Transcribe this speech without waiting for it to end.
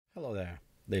Hello there,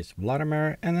 this is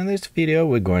Vladimir, and in this video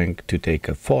we're going to take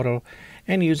a photo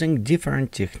and using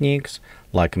different techniques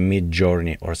like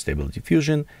MidJourney or Stable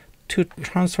Diffusion to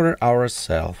transfer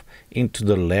ourselves into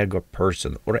the Lego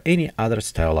person or any other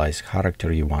stylized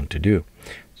character you want to do.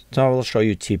 So I will show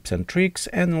you tips and tricks,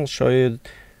 and I'll show you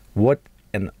what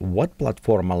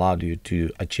platform allowed you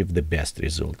to achieve the best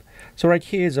result. So right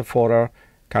here is a photo,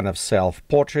 kind of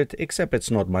self-portrait, except it's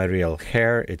not my real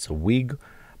hair, it's a wig.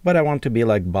 But I want to be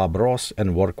like Bob Ross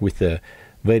and work with a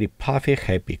very puffy,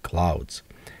 happy clouds.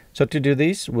 So to do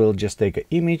this, we'll just take an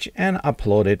image and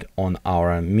upload it on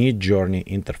our MidJourney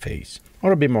interface.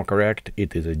 Or to be more correct,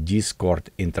 it is a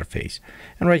Discord interface.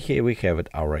 And right here we have it,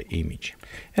 our image.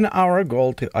 And our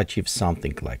goal to achieve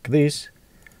something like this,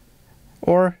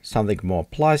 or something more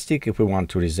plastic if we want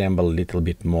to resemble a little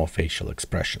bit more facial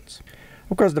expressions.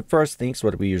 Of course, the first things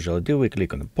what we usually do, we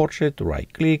click on the portrait,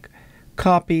 right click,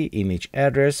 copy image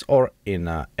address, or in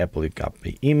Apple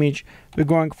copy image, we're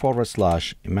going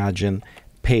 / imagine,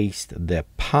 paste the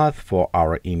path for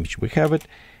our image. We have it,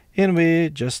 and we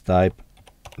just type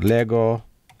Lego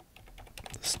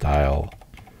style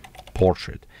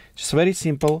portrait. Just very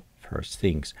simple first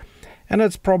things. And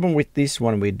that's problem with this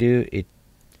when we do it.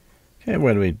 Okay,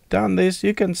 when we've done this,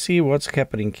 you can see what's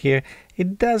happening here.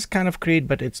 It does kind of create,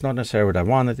 but it's not necessarily what I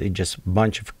wanted. It's just a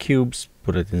bunch of cubes,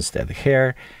 put it instead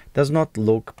hair. Does not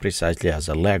look precisely as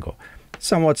a Lego.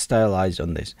 Somewhat stylized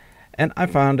on this. And I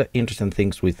found interesting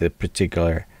things with the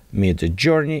particular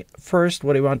MidJourney. First,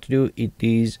 what I want to do, it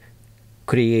is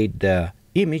create the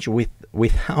image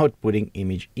without putting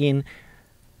image in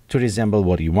to resemble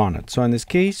what you wanted. So in this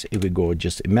case, if we go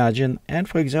just imagine, and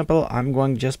for example, I'm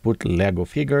going to just put Lego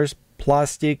figures,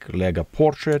 plastic, Lego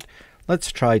portrait.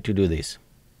 Let's try to do this.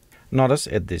 Notice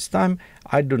at this time,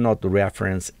 I do not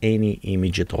reference any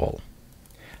image at all.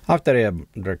 After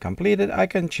they're completed, I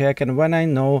can check, and when I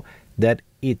know that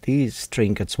it is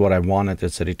string, it's what I wanted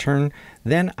as a return,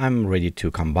 then I'm ready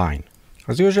to combine.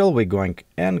 As usual, we're going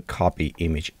and copy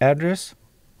image address.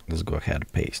 Let's go ahead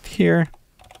and paste here.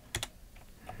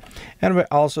 And we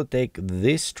also take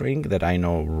this string that I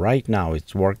know right now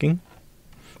it's working,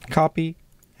 copy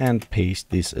and paste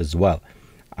this as well.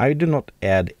 I do not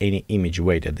add any image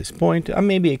weight at this point. I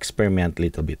maybe experiment a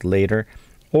little bit later,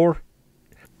 or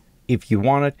if you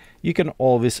want it, you can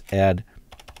always add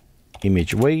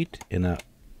image weight in a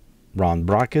round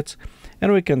brackets,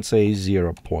 and we can say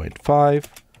 0.5,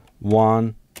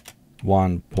 1,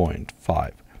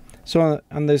 1.5. So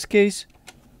in this case,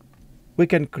 we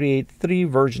can create 3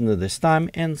 versions at this time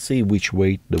and see which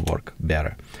weight they work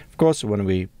better. Of course, when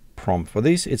we prompt for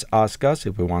this, it's ask us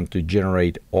if we want to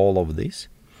generate all of this.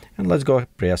 And let's go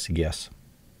press yes.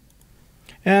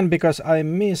 And because I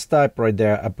mistyped right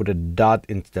there, I put a dot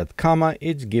instead comma,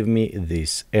 it's give me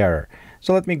this error.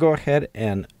 So let me go ahead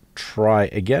and try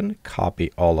again,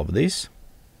 copy all of this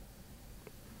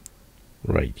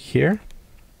right here.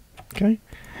 Okay.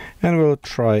 And we'll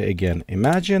try again,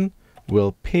 imagine,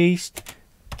 we'll paste,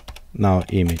 now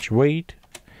image weight.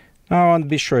 Now I want to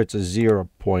be sure it's a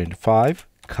 0.5,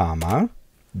 comma,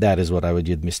 that is what I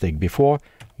did mistake before,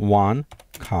 1,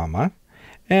 comma,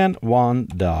 and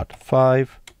 1.5,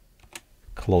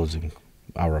 closing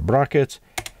our brackets.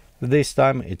 This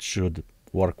time it should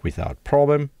work without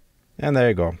problem. And there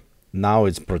you go. Now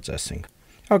it's processing.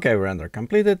 Okay, render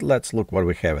completed. Let's look what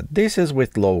we have. This is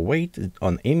with low weight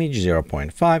on image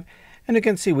 0.5. And you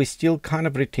can see we still kind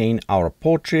of retain our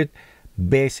portrait,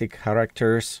 basic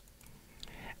characters.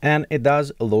 And it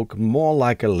does look more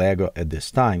like a Lego at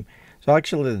this time. So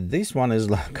actually this one is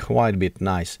like quite a bit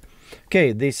nice.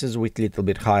 Okay, this is with little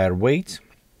bit higher weight.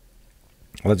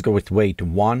 Let's go with weight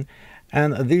 1.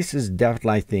 And this is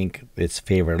definitely, I think, its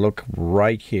favorite. Look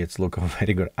right here, it's looking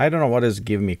very good. I don't know what is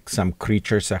giving me some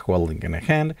creatures holding in a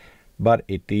hand, but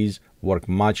it is work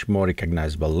much more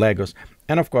recognizable Legos.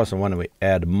 And of course, when we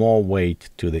add more weight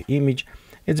to the image,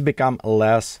 it's become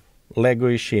less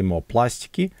Lego-ish, more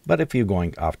plasticky, but if you're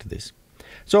going after this.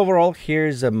 So overall,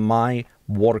 here's my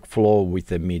workflow with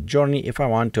the MidJourney. If I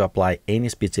want to apply any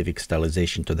specific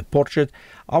stylization to the portrait,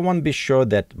 I want to be sure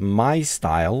that my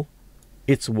style,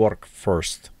 it's work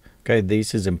first. Okay,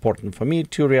 this is important for me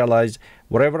to realize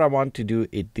whatever I want to do,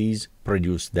 it is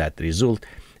produce that result.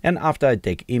 And after I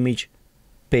take image,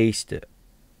 paste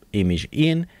image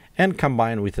in, and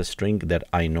combine with a string that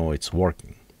I know it's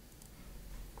working.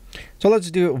 So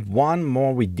let's do one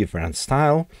more with different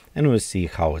style, and we'll see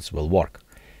how it will work.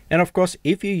 And of course,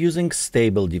 if you're using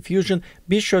Stable Diffusion,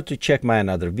 be sure to check my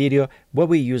another video where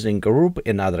we're using group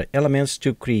and other elements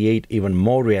to create even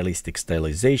more realistic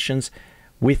stylizations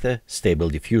with a Stable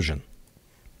Diffusion.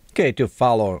 Okay, to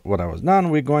follow what I was done,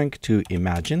 we're going to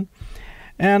imagine.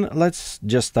 And let's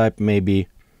just type maybe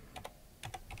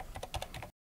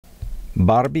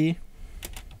Barbie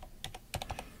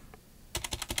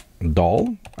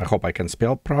doll. I hope I can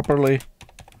spell properly.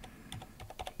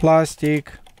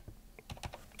 Plastic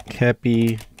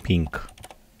happy pink.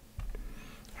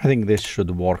 I think this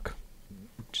should work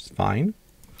just fine.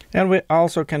 And we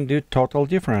also can do total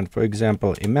different. For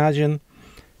example, imagine,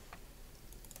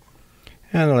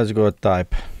 and let's go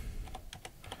type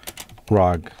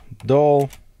rug doll,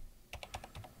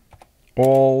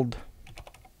 old,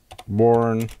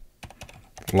 born,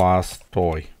 last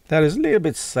toy. That is a little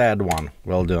bit sad one.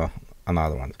 We'll do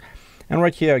another one. And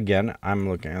right here again, I'm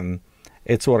looking,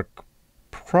 it's work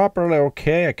properly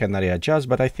okay. I can readjust,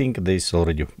 but I think this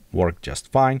already worked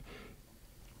just fine.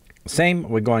 Same,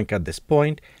 we're going at this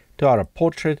point to our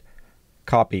portrait,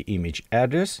 copy image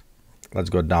address. Let's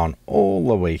go down all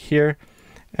the way here,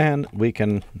 and we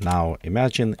can now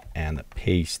imagine and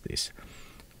paste this.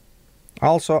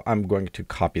 Also, I'm going to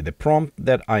copy the prompt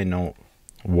that I know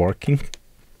working.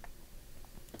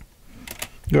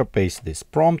 Go paste this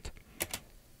prompt,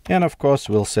 and of course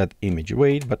we'll set image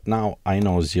weight, but now I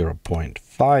know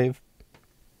 0.5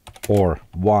 or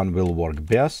 1 will work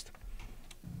best.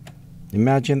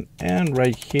 Imagine, and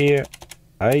right here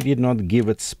I did not give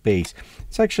it space.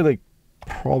 It's actually a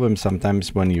problem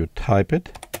sometimes when you type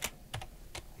it.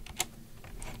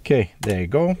 Okay, there you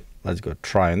go. Let's go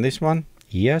try on this one.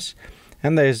 Yes,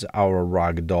 and there's our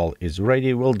rag doll is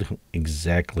ready. We'll do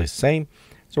exactly the same.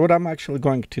 So what I'm actually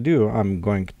going to do, I'm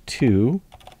going to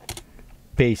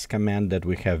paste command that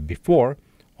we have before,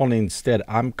 only instead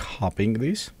I'm copying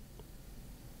this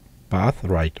path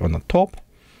right on the top,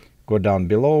 go down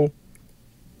below,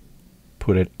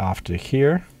 put it after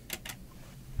here,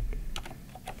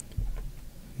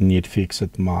 need fix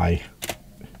it my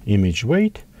image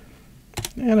weight,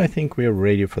 and I think we're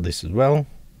ready for this as well.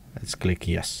 Let's click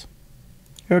yes.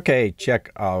 Okay,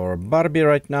 check our Barbie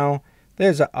right now.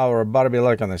 There's our Barbie,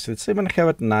 look on this. It's even have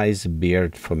a nice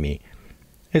beard for me.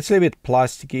 It's a little bit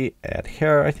plasticky at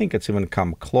hair. I think it's even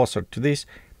come closer to this.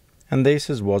 And this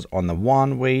was on the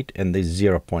 1 weight and this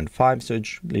 0.5, so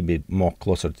it's a little bit more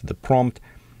closer to the prompt.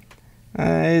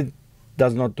 It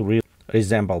does not really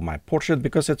resemble my portrait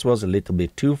because it was a little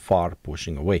bit too far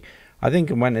pushing away. I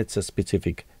think when it's a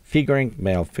specific figuring,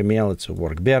 male, female, it's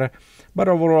work better. But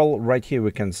overall, right here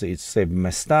we can see it's save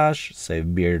mustache,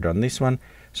 save beard on this one.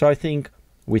 So I think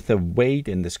with the weight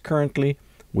in this currently,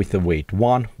 with the weight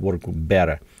 1 work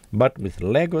better. But with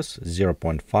Legos,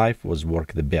 0.5 was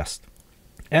work the best.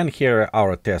 And here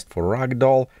our test for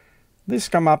ragdoll. This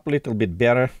come up a little bit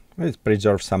better. It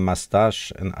preserves some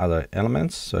mustache and other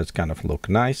elements, so it's kind of look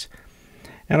nice.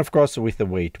 And of course with the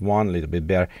weight 1 a little bit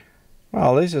better.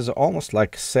 Well, this is almost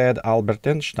like sad Albert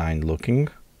Einstein looking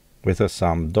with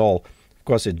some doll. Of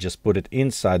course it just put it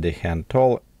inside the hand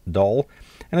doll,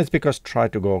 and it's because try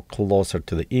to go closer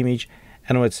to the image,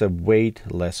 and when it's a weight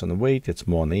less on the weight, it's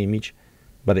more on the image,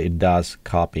 but it does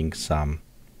copying some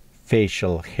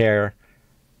facial hair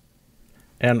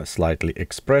and slightly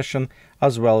expression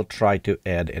as well. Try to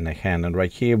add in a hand, and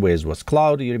right here where it was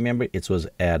cloud, you remember it was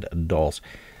add dolls.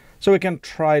 So we can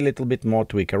try a little bit more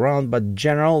tweak around, but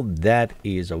general that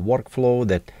is a workflow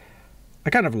that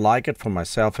I kind of like it for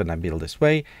myself and I build this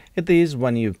way. It is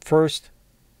when you first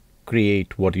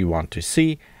create what you want to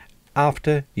see,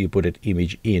 after you put an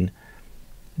image in,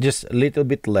 just a little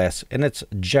bit less, and it's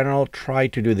general. Try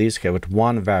to do this, have it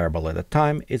one variable at a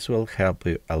time. It will help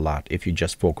you a lot. If you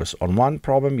just focus on one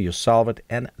problem, you solve it,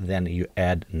 and then you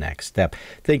add next step.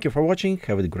 Thank you for watching.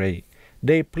 Have a great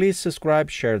day. Please subscribe,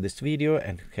 share this video,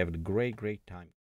 and have a great time.